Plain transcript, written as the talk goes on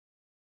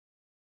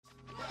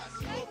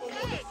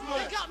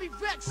me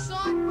wrecked,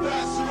 son.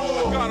 Pass it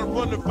on. I gotta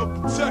run it for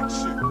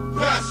protection.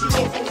 Pass it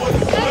on for what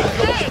it's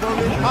worth.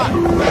 Burning hot.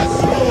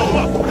 Pass it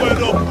on. Wet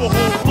up the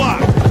whole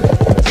block.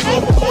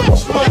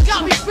 I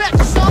got me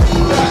wrecked, son.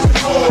 Pass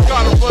it on. I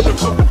gotta run it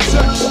for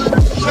protection.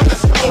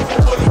 Pass it on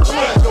for what it's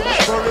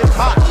worth. Burning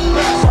hot.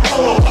 Pass it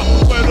on.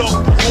 Wet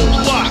up the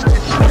whole block.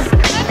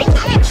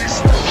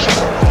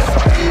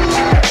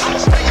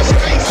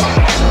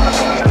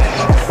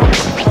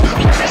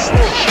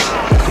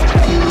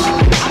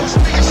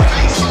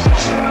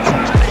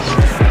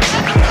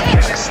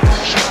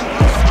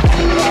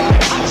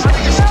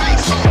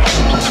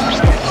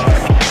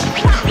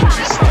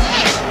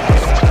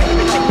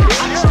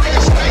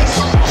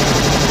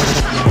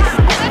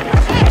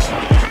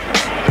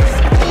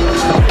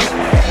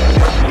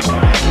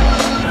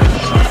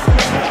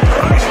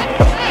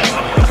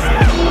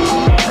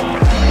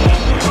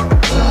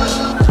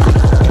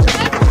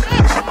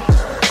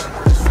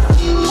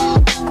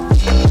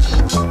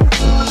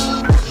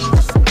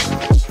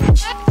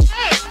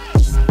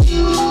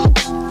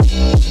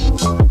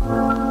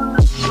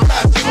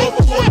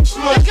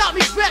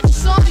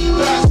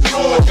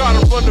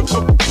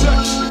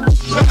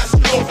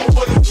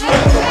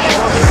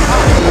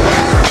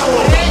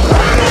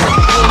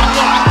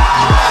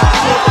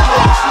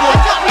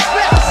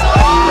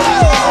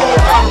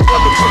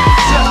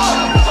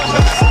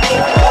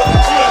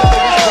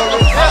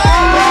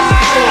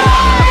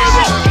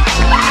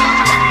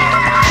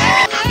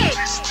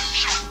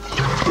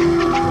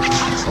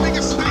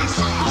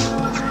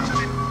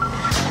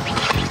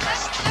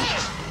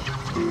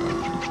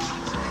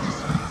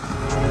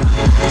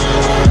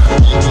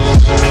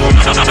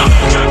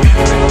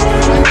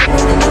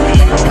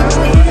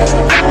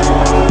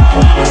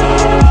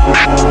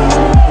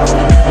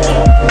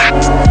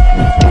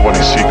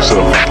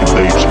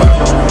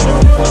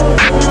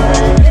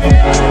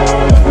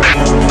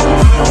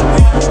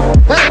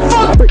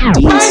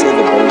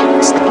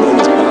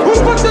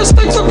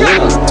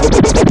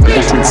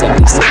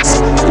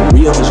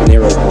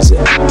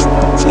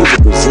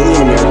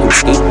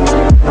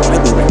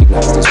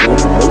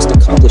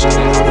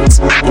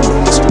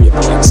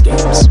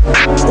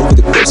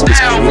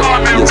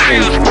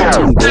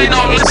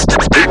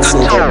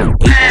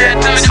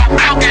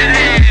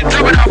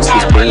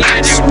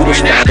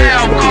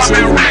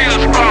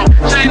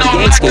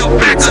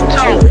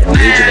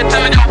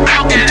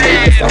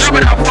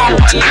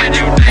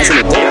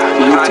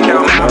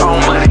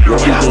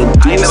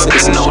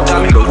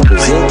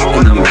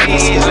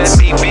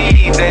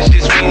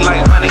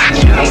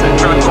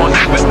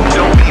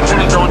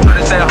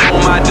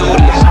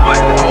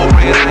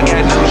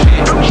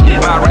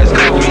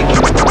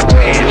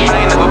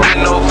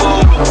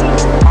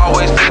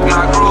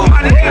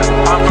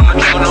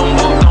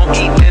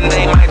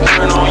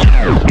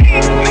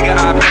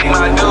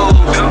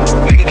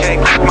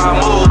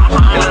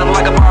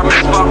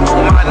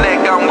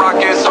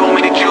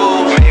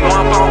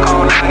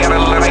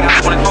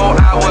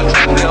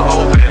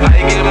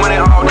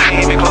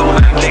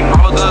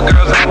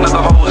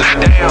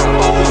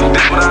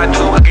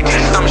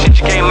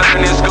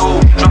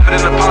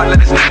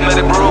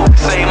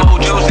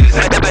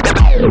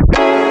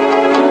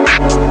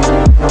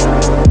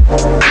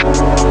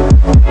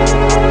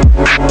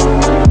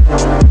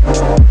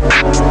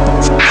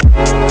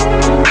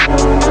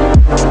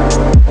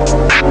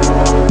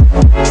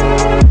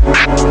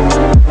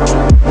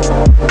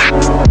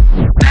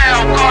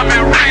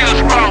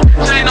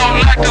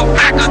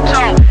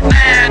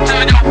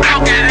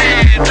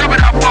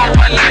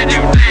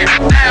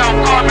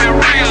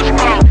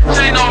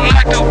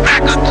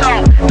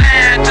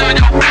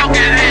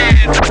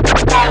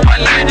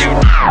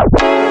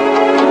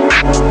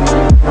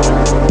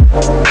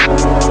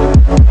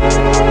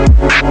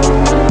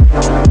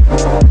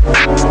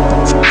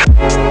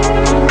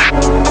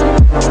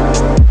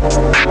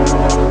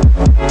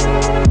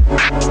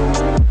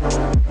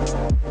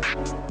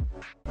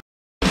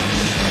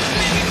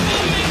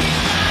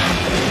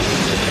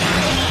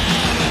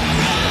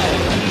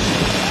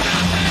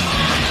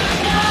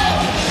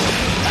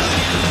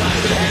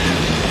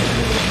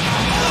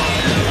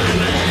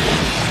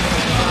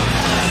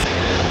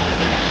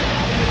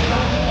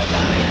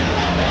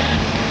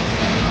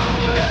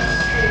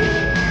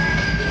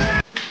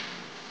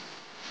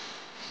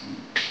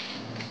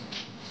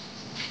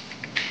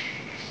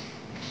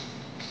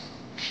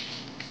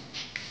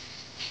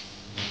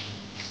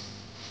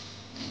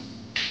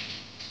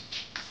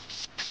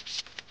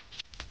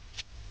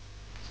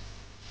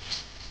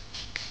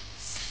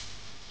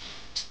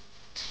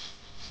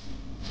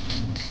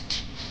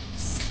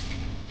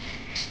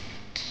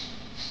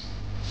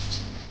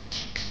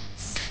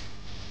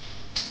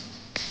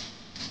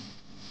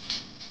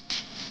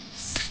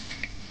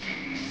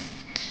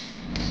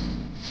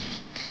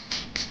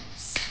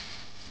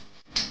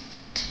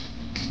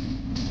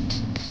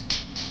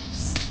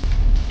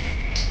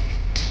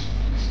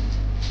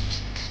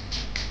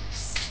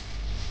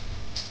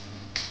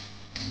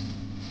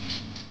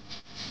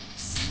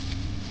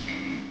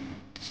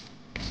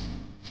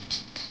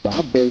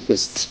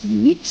 Burnquist's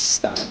unique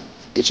style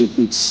which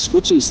includes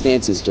switching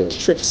stances during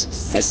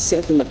tricks, has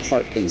set him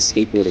apart in the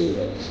skateboarding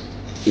world.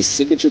 His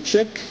signature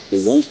trick,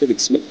 the one-footed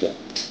slip flip,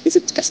 is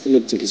a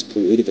testament to his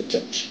creative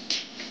approach.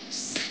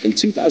 In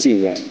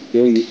 2001,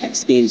 during the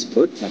X Games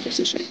Vert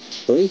competition,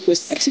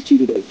 Burnquist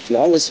executed a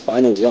flawless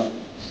final run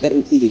that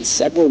included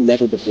several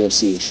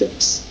never-before-seen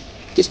tricks.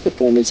 This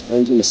performance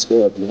earned him a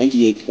score of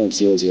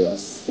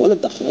 98.00, one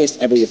of the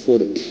highest ever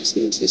recorded in X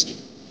Games history.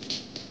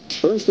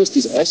 Burnquist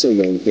is also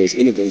known for his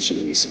innovation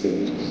in the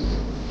sport.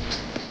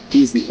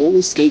 He is the only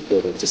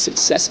skateboarder to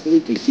successfully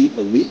complete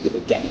a leap with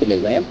a gap in the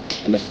ramp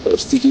and the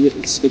first to do it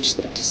in switch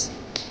stance.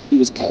 He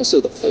was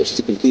also the first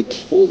to complete a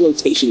full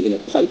rotation in a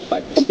pipe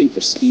by pumping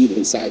for speed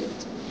inside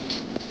it.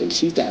 In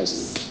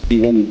 2000, he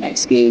won the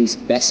X Games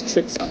Best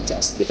Trick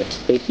Contest with a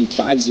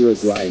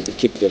 55-0 grind to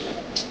kick their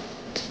out.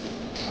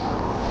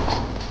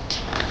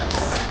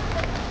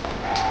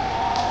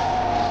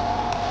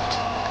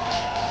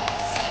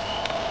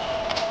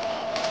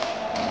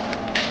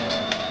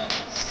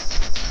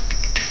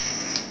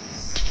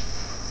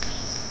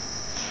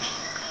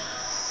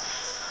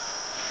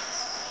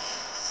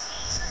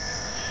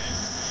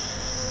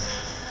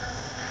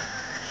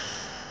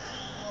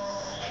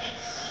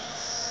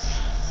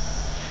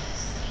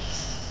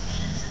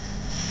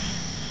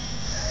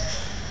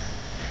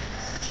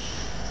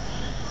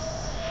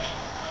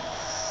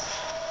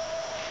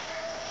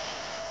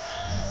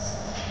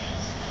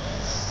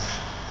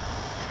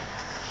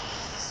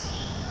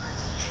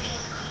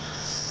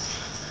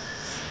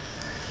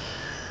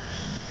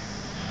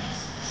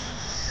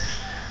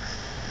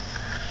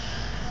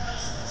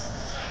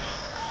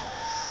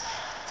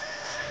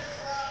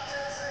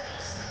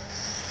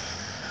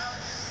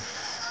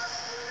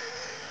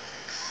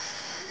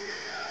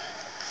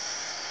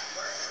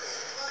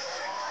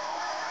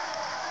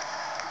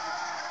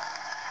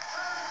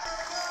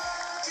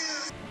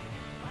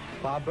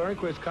 Bob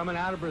Burnquist coming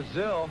out of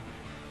Brazil.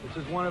 This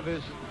is one of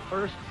his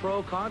first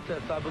pro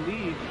contests, I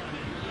believe.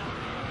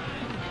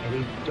 And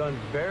he's done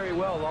very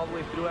well all the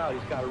way throughout.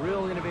 He's got a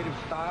real innovative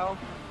style.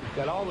 He's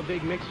got all the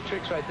big mix of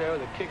tricks right there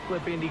with a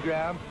kickflip indie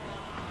grab,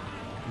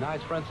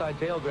 nice frontside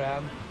tail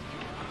grab,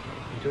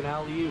 into an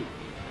alley-oop.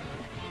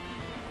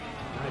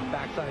 Nice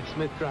backside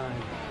Smith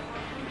grind,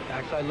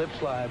 backside lip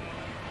slide.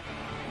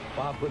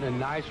 Bob putting a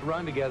nice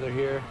run together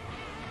here,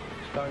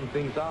 starting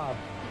things off.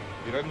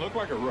 He doesn't look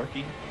like a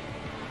rookie.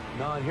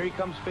 No, and here he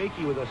comes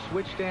fakie with a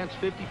switch stance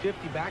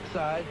 50-50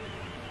 backside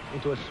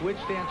into a switch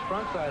stance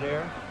frontside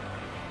air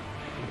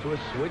into a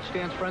switch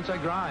stance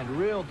frontside grind.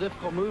 Real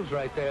difficult moves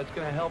right there. It's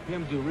going to help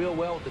him do real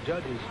well with the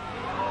judges.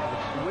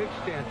 The switch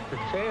stance, the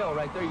tail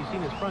right there. You've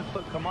seen his front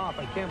foot come off.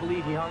 I can't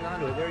believe he hung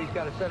onto it. There he's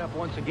got to set up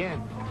once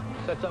again.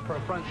 Sets up for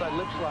a frontside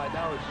lip slide.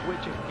 Now it's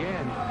switch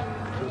again.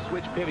 So the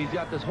switch pivot. He's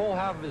got this whole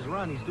half of his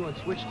run. He's doing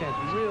switch stance.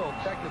 Real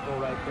technical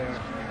right there.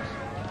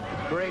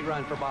 Great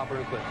run for Bob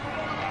Burnquist.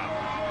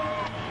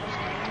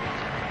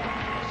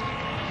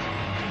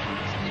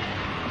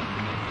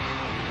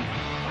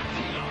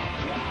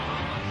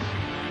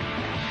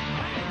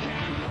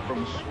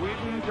 From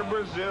Sweden to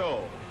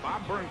Brazil,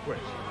 Bob Burnquist.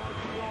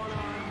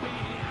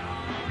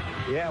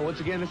 Yeah, once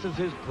again, this is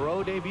his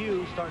pro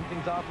debut, starting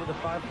things off with a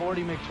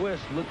 540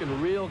 McTwist,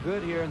 looking real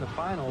good here in the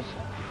finals.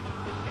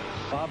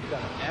 Bob's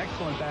got an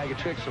excellent bag of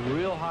tricks, some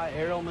real high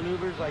aerial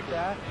maneuvers like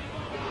that.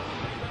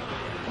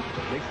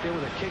 Mixed in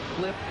with a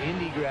kickflip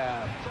indie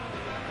grab.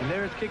 And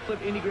there's kickflip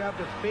indie grab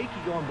to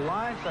fakie going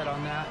blindside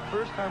on that.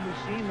 First time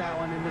we've seen that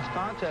one in this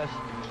contest.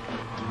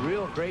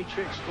 Real great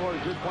trick, scored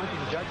a good point to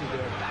the judges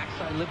there.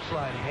 Backside lip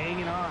slide,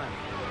 hanging on.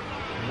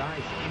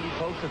 Nice indie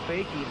poke to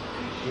fakie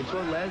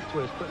into a les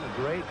twist, putting a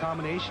great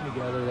combination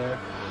together there.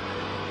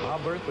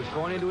 Bob Burnquist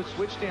going into a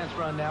switch stance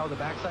run now with a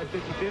backside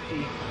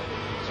 50-50.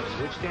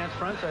 Switch stance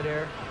frontside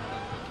air.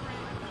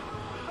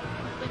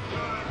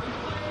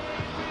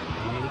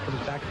 And he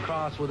comes back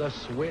across with a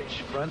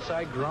switch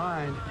frontside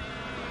grind.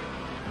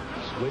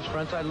 Switch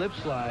frontside lip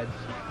slide.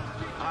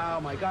 Oh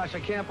my gosh, I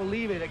can't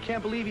believe it. I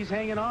can't believe he's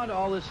hanging on to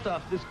all this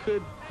stuff. This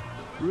could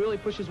really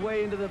push his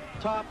way into the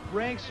top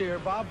ranks here.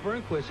 Bob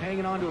Burnquist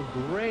hanging on to a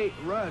great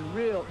run.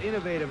 Real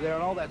innovative there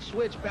on all that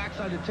switch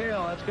backside to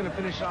tail. That's going to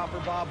finish off for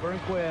Bob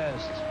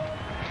Burnquist.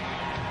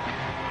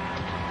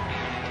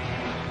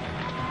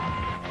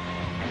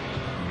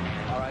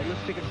 All right,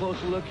 let's take a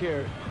closer look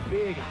here.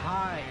 Big,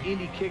 high,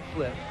 indie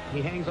kickflip.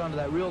 He hangs onto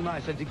that real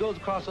nice. As he goes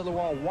across the other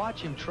wall,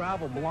 watch him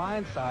travel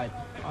blindside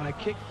on a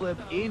kickflip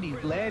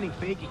indie, landing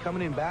fakie,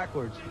 coming in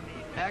backwards.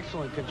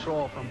 Excellent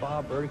control from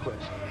Bob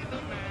Burnquist.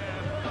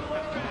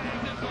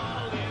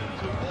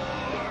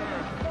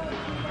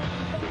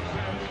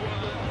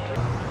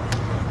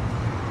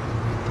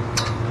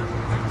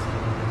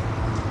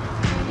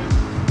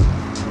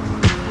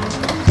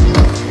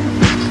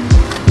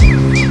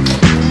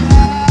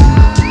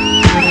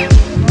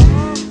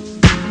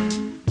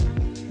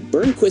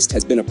 Burnquist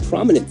has been a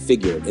prominent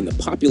figure in the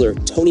popular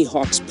Tony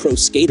Hawk's Pro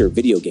Skater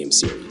video game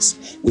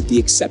series, with the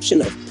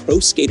exception of Pro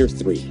Skater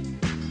 3.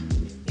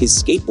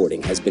 His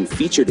skateboarding has been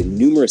featured in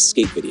numerous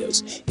skate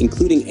videos,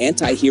 including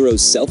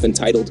Antihero's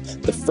self-entitled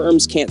The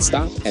Firms Can't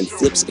Stop and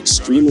Flip's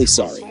Extremely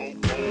Sorry.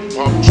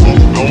 Pop trunk,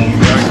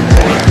 don't act,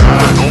 don't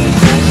die, don't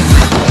fuck.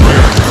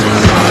 Rare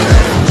society,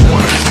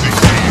 20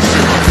 CDs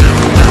in my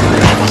middle.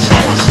 I'm a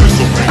shit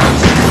so many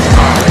things.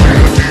 I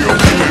can't hear,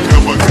 really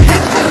never hear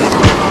going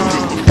on.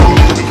 Cause the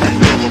blues to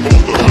be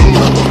supposed to lose.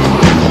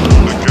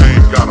 The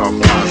game got our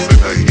minds in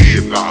the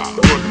head now.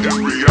 But in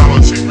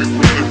reality, we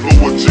really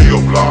blow a jail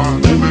block.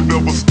 Will it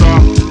never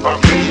stop? I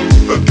mean,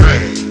 the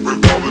game.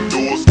 Revolving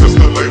doors,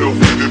 escalator,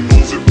 wicked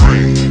moves and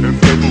brain. And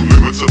there's no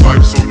limit to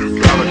life, so you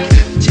gotta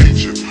keep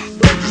teaching.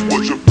 Practice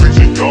what you're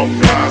preaching, y'all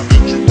guys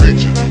that you're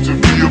reaching. To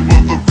be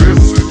above the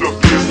rest is the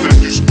best that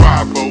you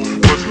strive for.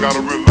 But you gotta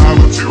rely on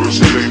material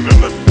shit, ain't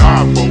nothing to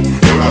die for.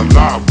 But I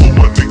lie for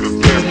my niggas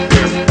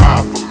that's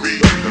die for me.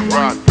 And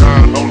ride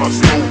down on a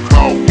slow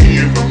call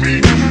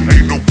enemy.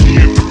 Ain't no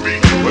kin to me,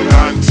 but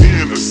I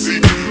intend to see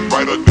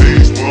brighter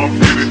days where I'm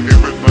getting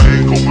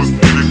everything. Hopeless,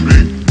 pretty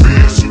big,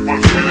 big, super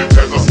minute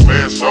as I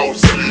smash all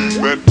sleep.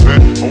 Wet on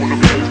the floor,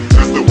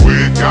 that's the way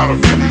it gotta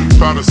be.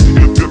 Try to see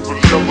a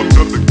different level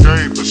of the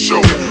game for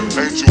sure.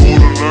 Ain't you all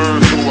to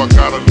learn, so I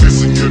gotta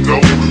listen, you know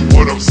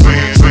what I'm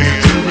saying,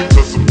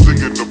 because I'm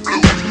singing the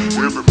blues.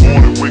 Every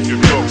morning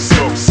waking up,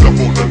 stuff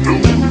on the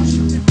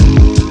news.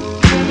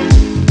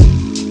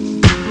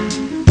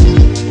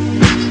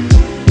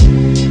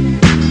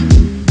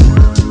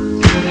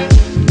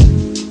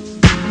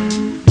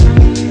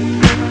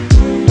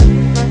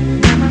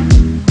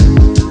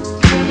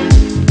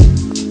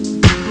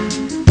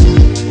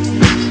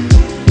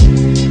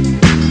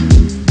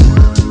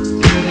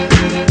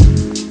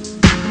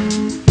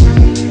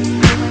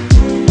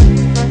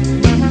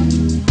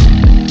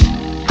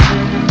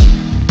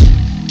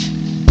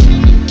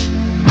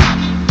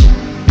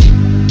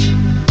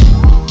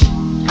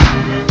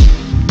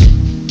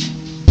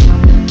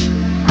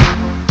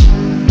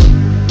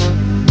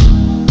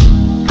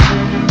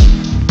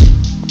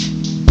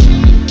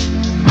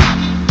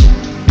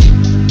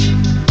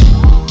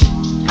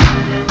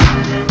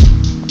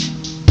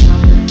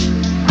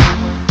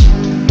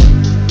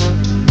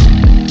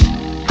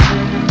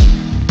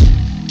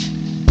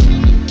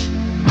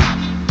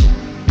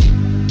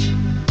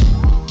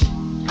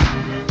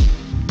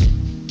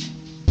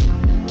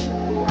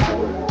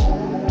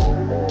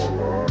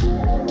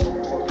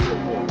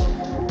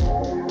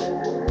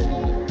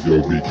 Yo,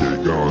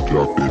 BK, gone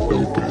drop that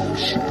dope ass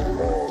shit.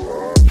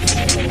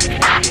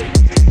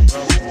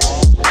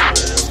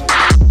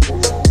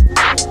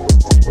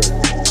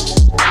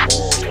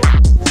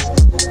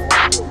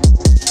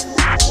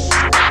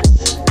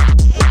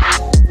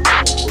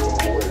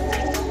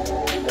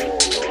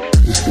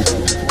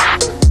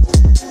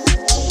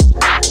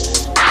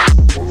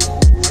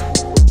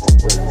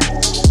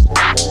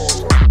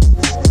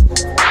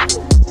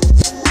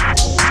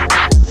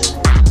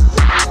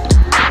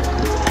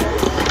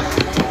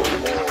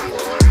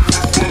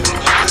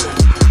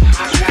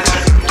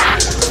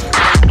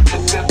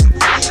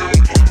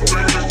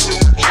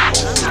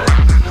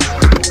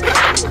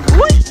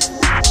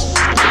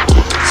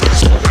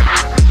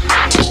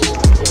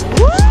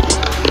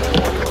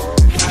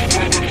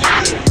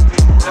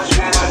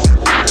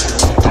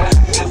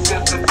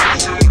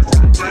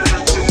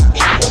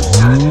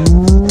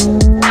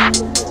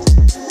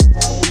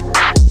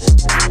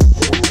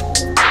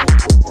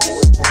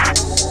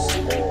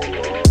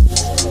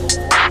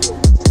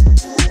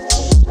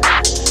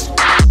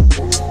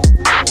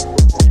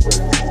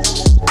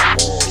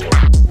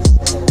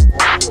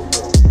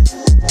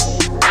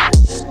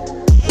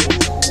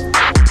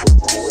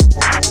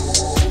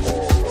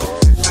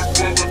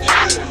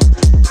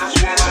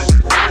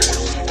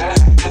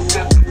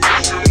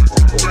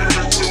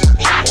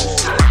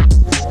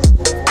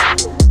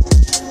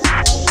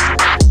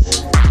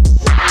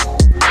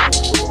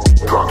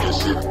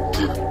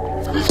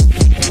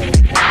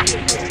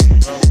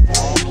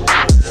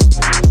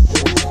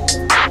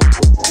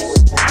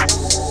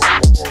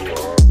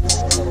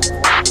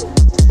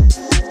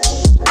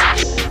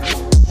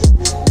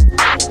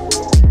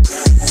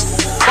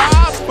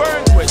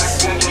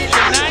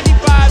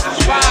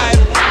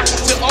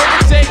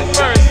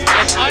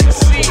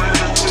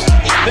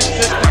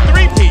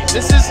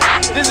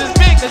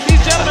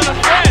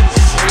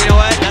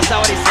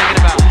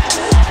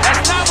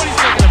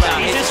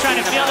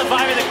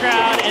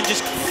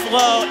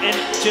 flow and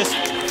just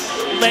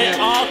let it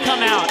all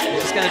come out.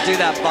 You're just gonna do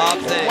that Bob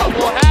thing. What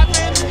will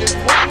happen is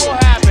what will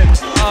happen.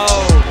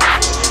 Oh.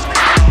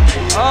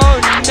 Oh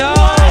no!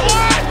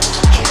 What?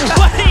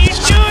 What are you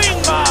doing,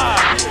 Bob?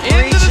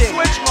 Into the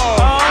switch mode.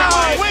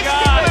 Oh my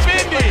God!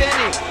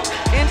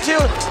 Into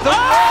the.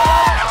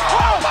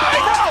 Oh my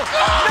God!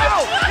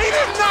 No! He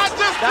did not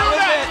just do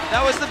that!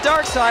 That was the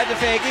dark side to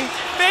Fakey.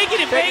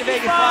 Faking it,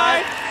 faking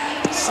five.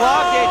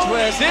 Slog gate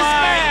twist. This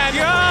man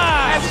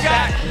God. has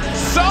got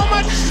so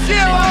much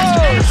skill on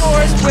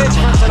skateboards. Switch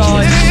once and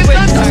all.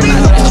 It's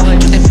unbelievable.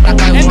 And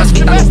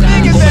the best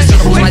thing is that the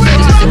rewind,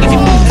 revert.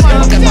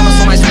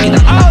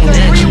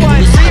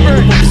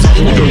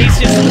 He's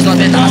just Os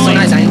 90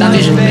 racionais ainda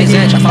vejo no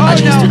presente. A falta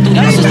de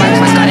estrutura, nossos bairros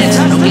mais carentes.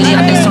 Não queria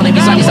atenção nem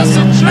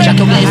visualização, mas já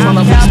que eu ganhei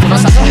fama, vou expor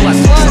nossa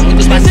situação. São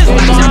muitos mais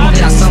isolados e a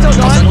moderação.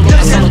 Causando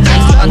lotação no trem,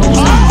 no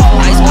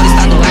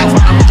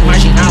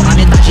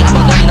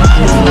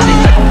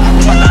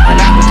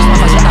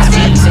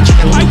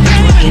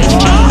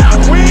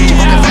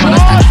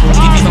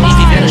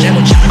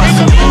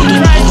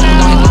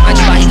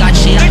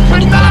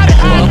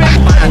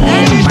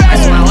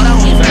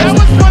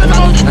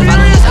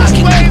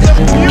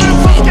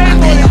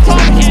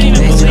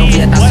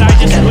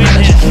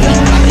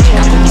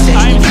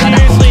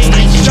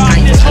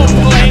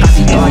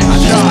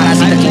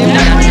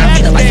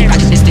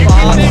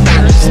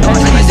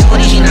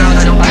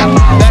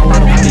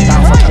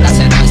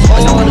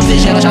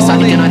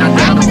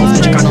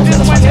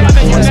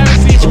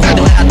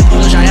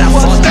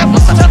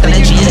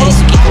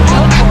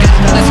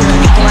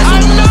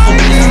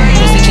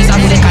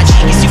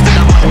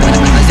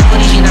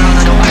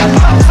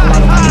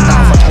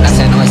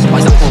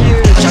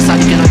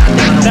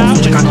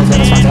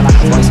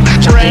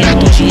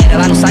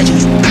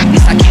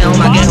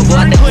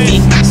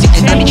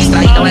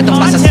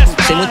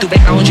muito bem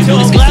pra onde vou,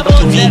 não esqueço de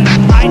onde eu vim.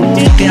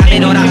 Quer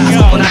melhorar,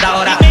 ou nada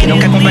hora. Quem não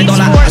quer comprar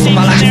dólar, faz um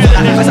bala de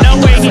fora. Faz a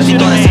puta sua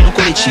vitória sendo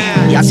coletivo.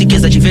 E a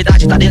riqueza de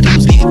verdade tá dentro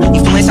dos livros.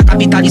 Influência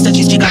capitalista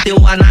te instiga a ter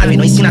uma nave.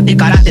 Não ensina a ter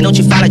caráter, não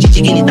te fala de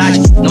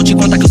dignidade. Não te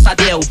conta que o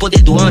saber é o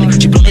poder do homem.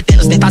 Te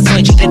prometendo ostentação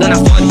e te entregando a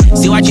fome.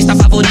 Seu artista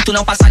favorito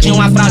não passa de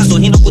uma frase.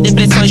 Sorrindo com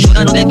depressão e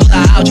chorando dentro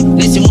da áudio.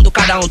 Nesse mundo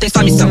cada um tem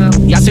sua missão.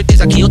 E a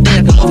certeza que eu tenho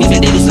é que eu não vivo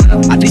em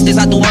ilusão. A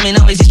tristeza do homem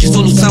não existe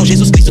solução.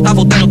 Jesus Cristo tá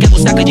voltando, quer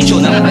você acredite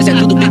ou não. Nós é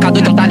tudo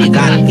pecador, então tá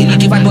ligado. Ele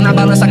que vai pôr na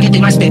balança quem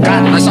tem mais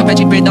pecado. Nós só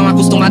pede perdão,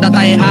 acostumado a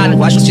tá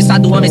errado. A justiça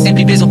do homem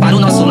sempre peso para o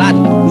nosso lado.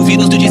 O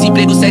vírus do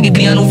desemprego segue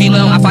criando um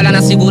vilão. A falha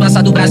na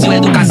segurança do Brasil é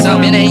educação.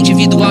 Pena é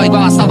individual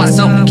igual a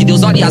salvação. Que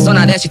Deus olhe a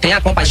Zona Leste, tenha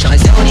compaixão.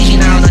 Nós é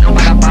original, nós não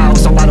paga pau.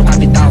 São Paulo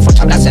capital,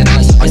 forte abraço é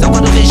nós. Nós não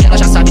quando vejo ela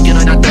já sabe que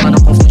nós na tela. Não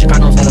confunde com a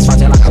novelas,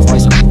 favela com a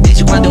voz.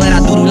 Desde quando eu era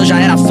duro eu já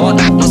era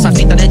foda. Nossa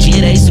fita não é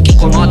dinheiro, é isso que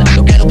incomoda.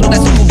 Eu quero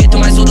progresso, foguete,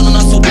 mais ouro no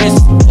nosso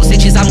berço. Você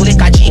diz a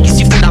molecadinha que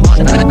se fuda a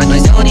moda.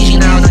 Nós é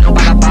original, nós não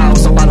paga pau.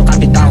 São Paulo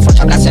capital,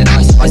 forte abraço é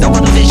nós. Nós não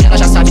quando vejo ela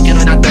já sabe que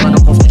nós na tela.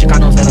 Não confunde com a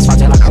novelas,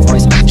 favela com a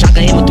voz. Já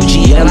ganhei muito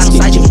dinheiro, ela não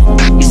sai de mim.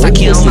 Isso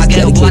aqui é uma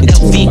guerra, eu vou até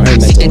o fim.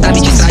 Se tentar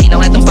me distrair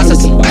não é tão fácil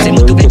assim. Sei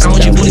muito bem pra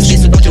onde vou,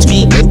 esqueço de onde eu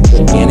vim.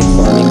 Organic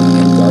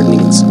farming and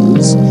gardening in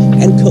schools,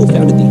 and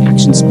co-founded the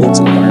Action Sports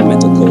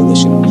Environmental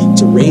Coalition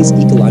to raise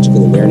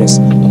ecological awareness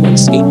among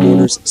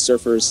skateboarders,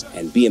 surfers,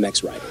 and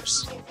BMX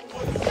riders.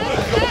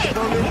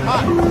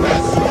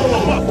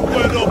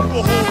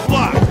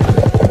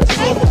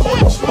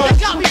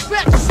 Got me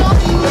back, son.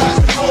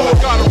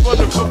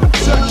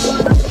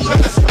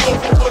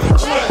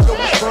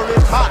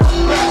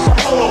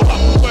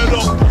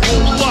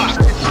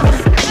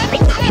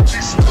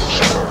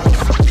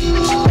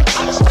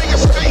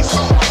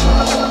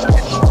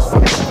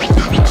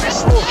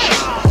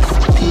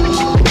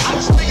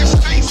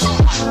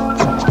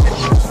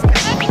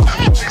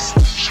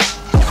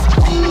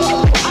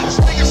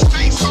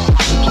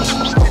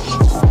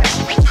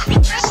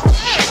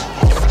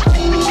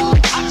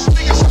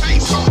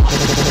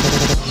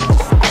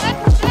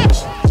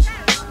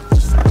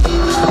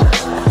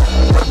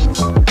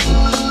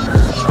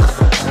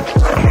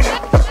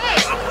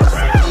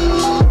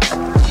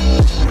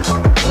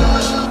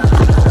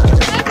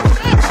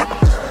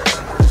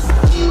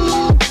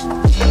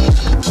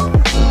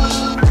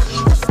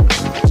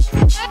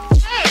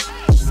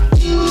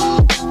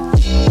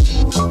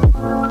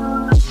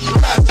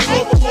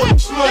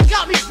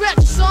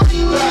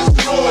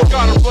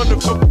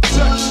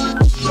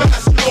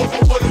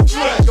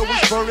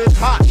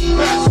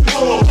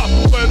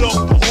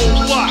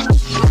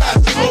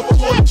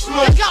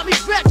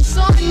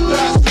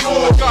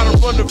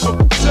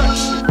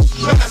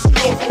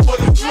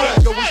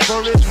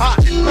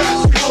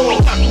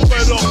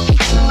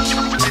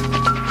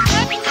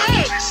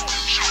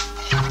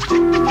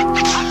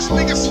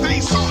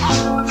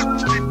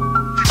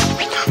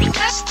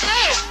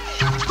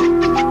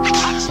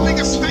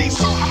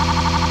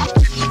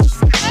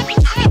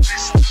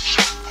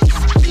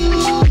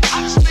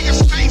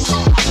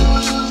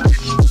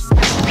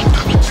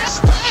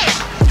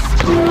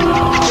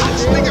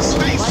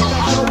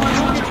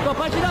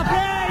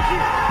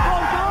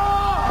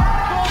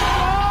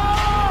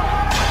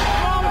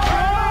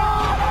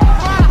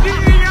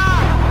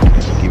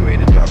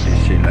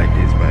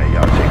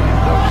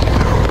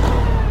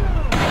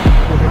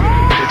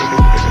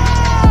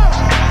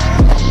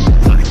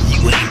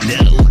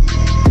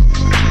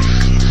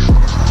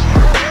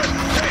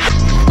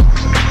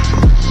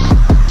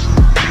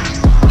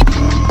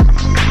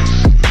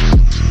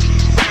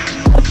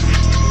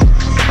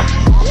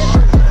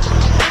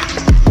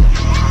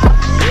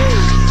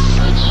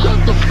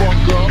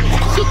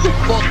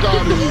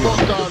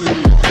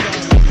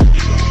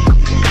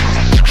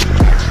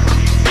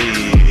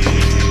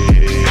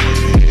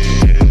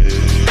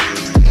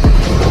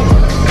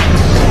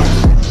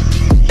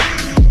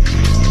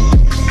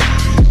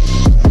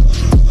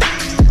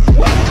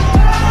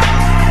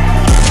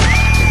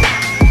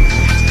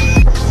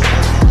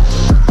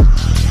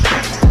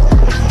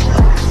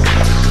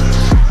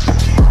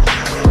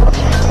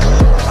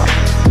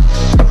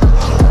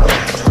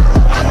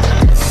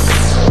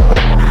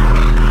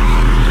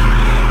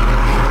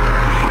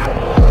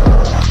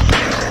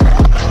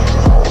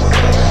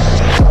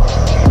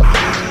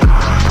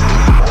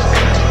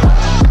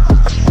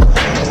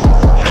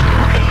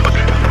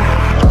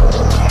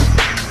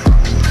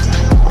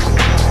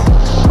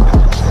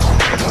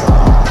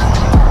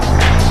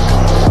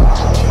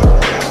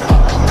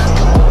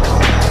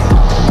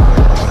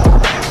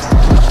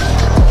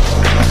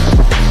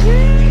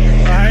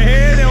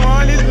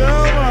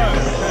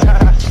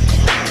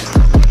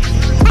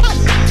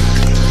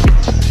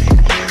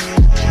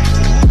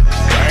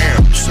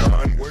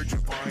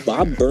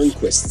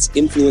 Burnquist's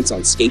influence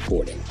on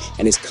skateboarding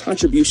and his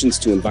contributions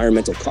to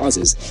environmental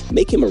causes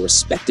make him a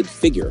respected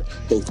figure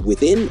both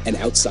within and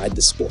outside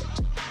the sport.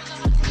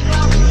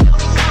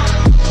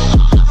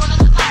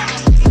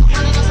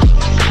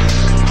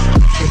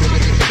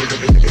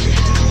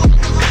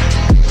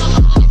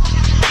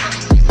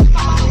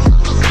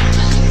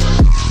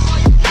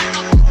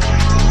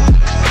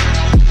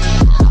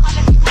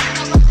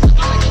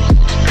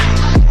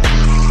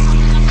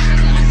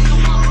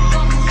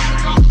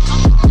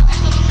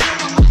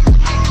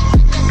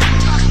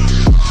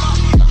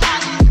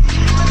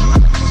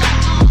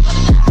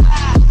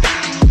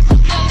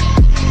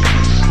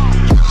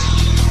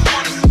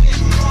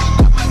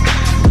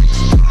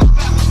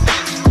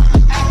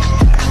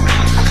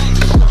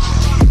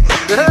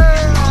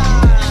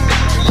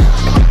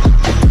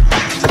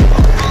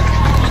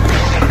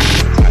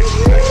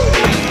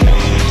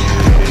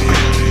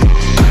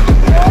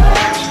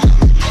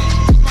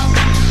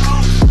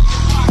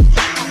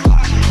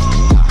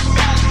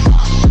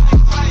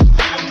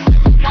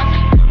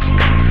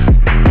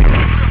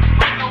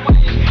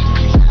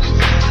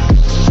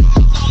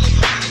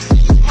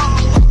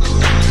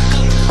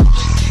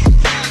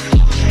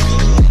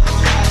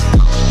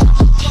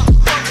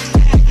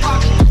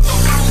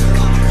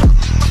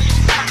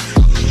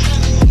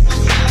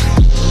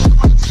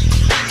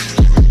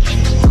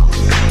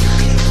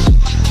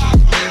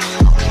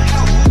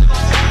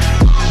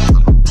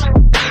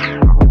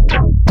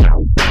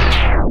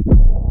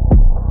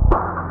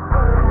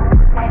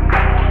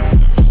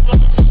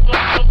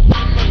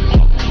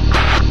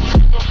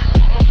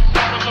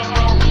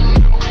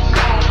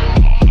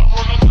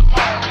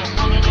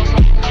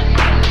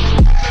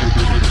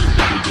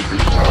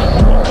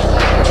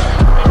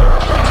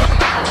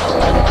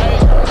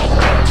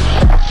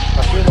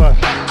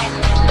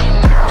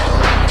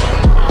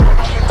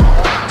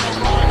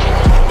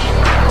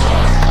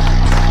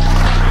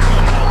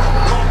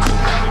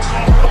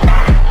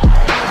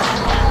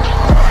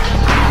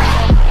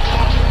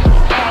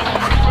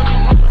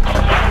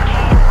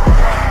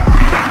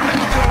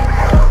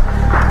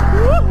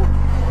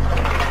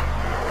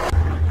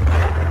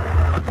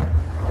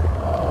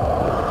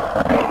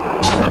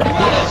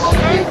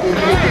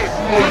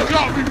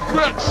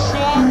 respect,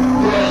 son.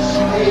 Pass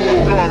it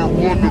over, gotta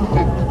run it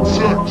for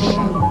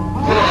protection.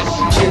 Pass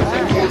it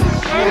over for the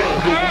threat,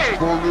 yo, it's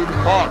burning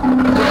hot.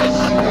 Pass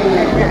it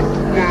over,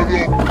 wet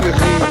up the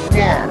whole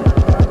block.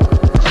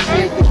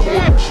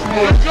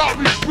 I got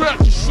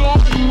respect, son.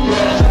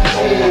 Pass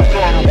it over,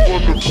 gotta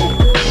run it for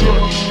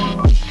protection.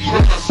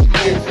 Pass it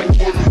over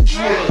for the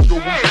threat,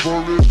 yo, it's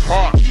burning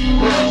hot.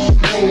 Pass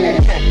it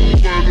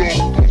over,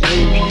 wet up the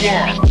whole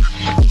block.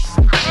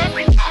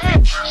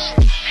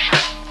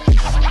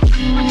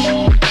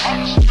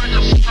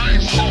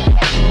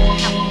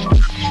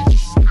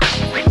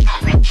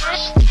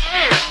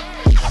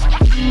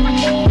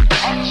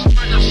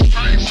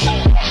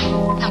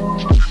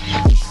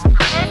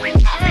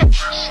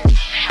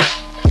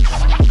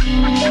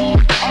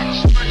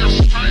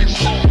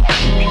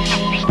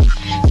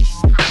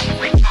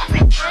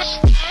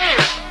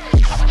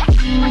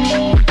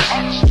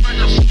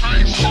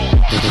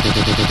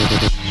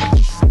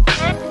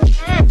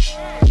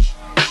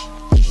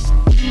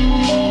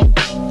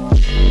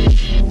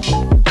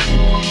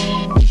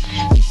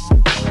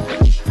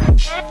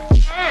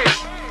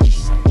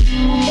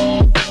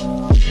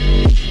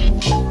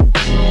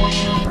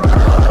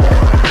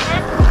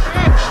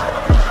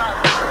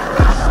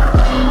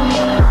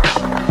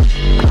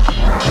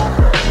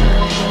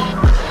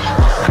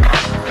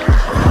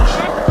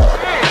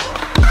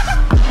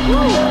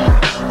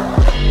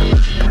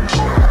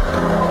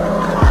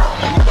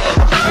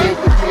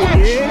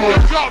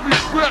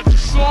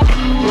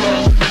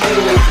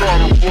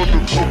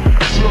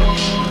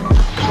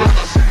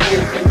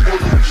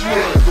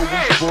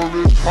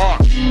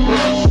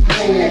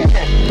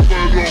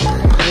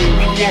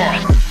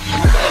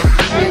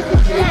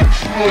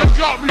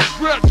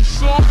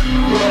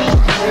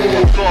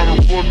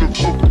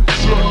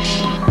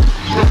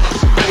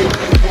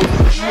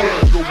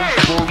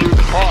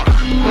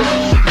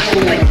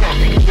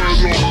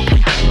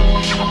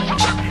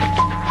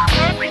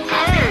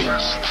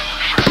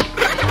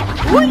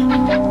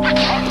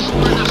 Whee!